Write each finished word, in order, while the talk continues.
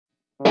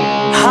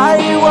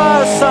I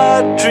was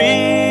a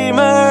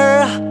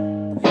dreamer,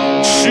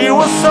 she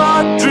was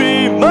a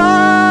dreamer.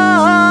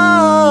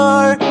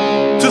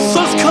 Two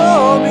souls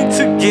coming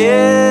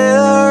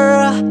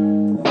together.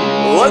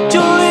 What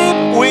you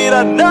live with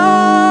another?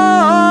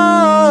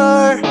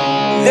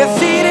 The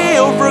city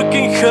of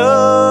broken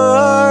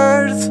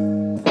hearts.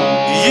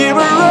 You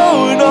were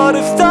rolling on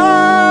the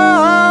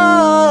stars,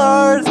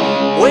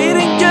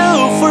 waiting you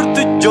for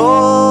the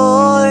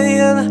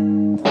join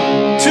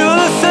to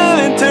the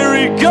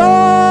cemetery guy.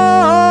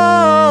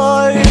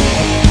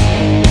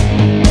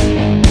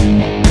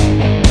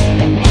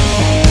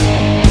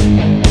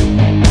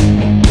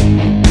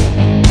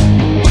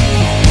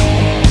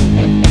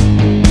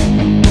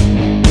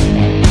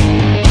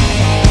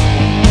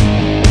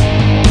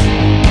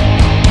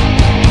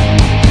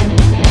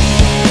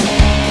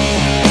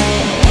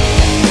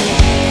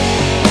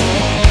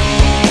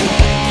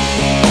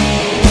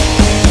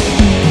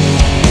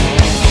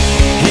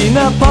 In a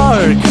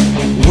park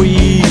we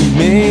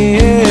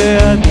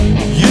met.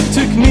 You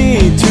took me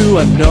to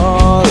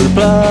another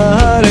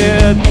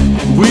planet.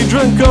 We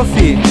drank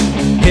coffee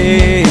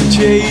and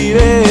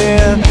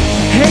chatted.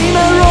 In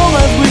a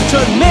romance we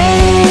just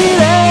made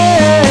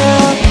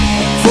it.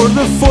 For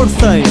the fourth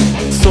time,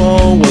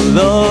 someone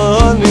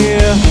loved me.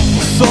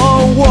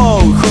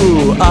 Someone who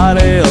I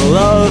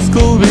lost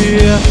could be.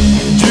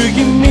 You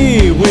give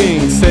me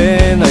wings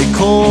and I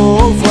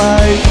could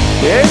fly,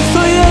 and so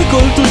I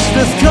could touch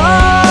the sky.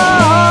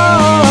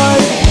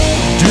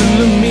 You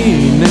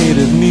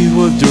illuminated me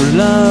with your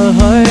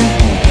light,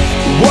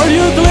 while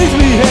you blazed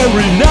me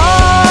every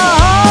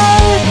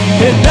night.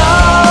 And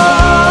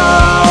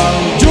now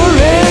you're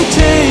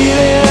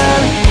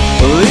irritated,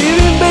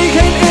 leaving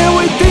behind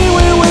everything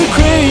we were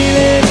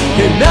creating.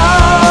 And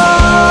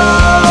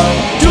now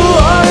you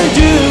are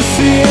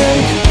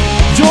using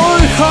your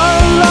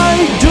heart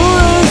like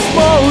you're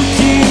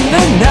smoking.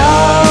 And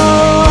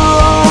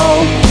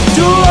now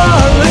you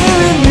are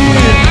leaving me.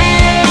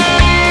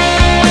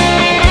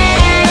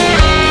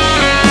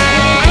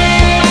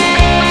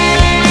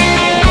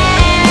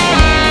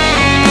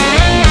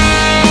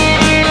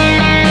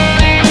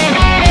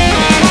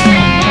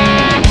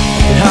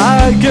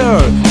 A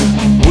girl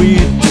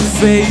with two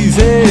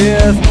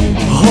faces,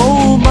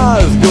 home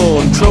has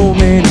gone through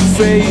many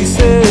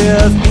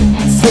faces.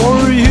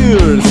 4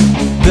 years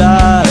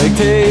that I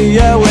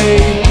take away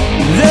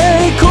the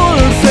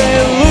colors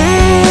and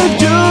leave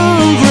you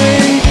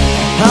gray.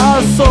 A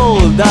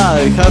soul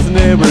that has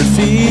never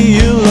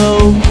seen you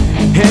low,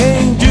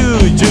 and you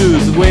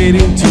just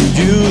waiting to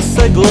use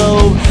a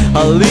glove.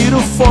 A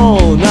little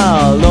phone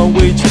along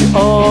with the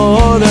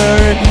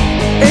other,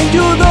 and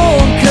you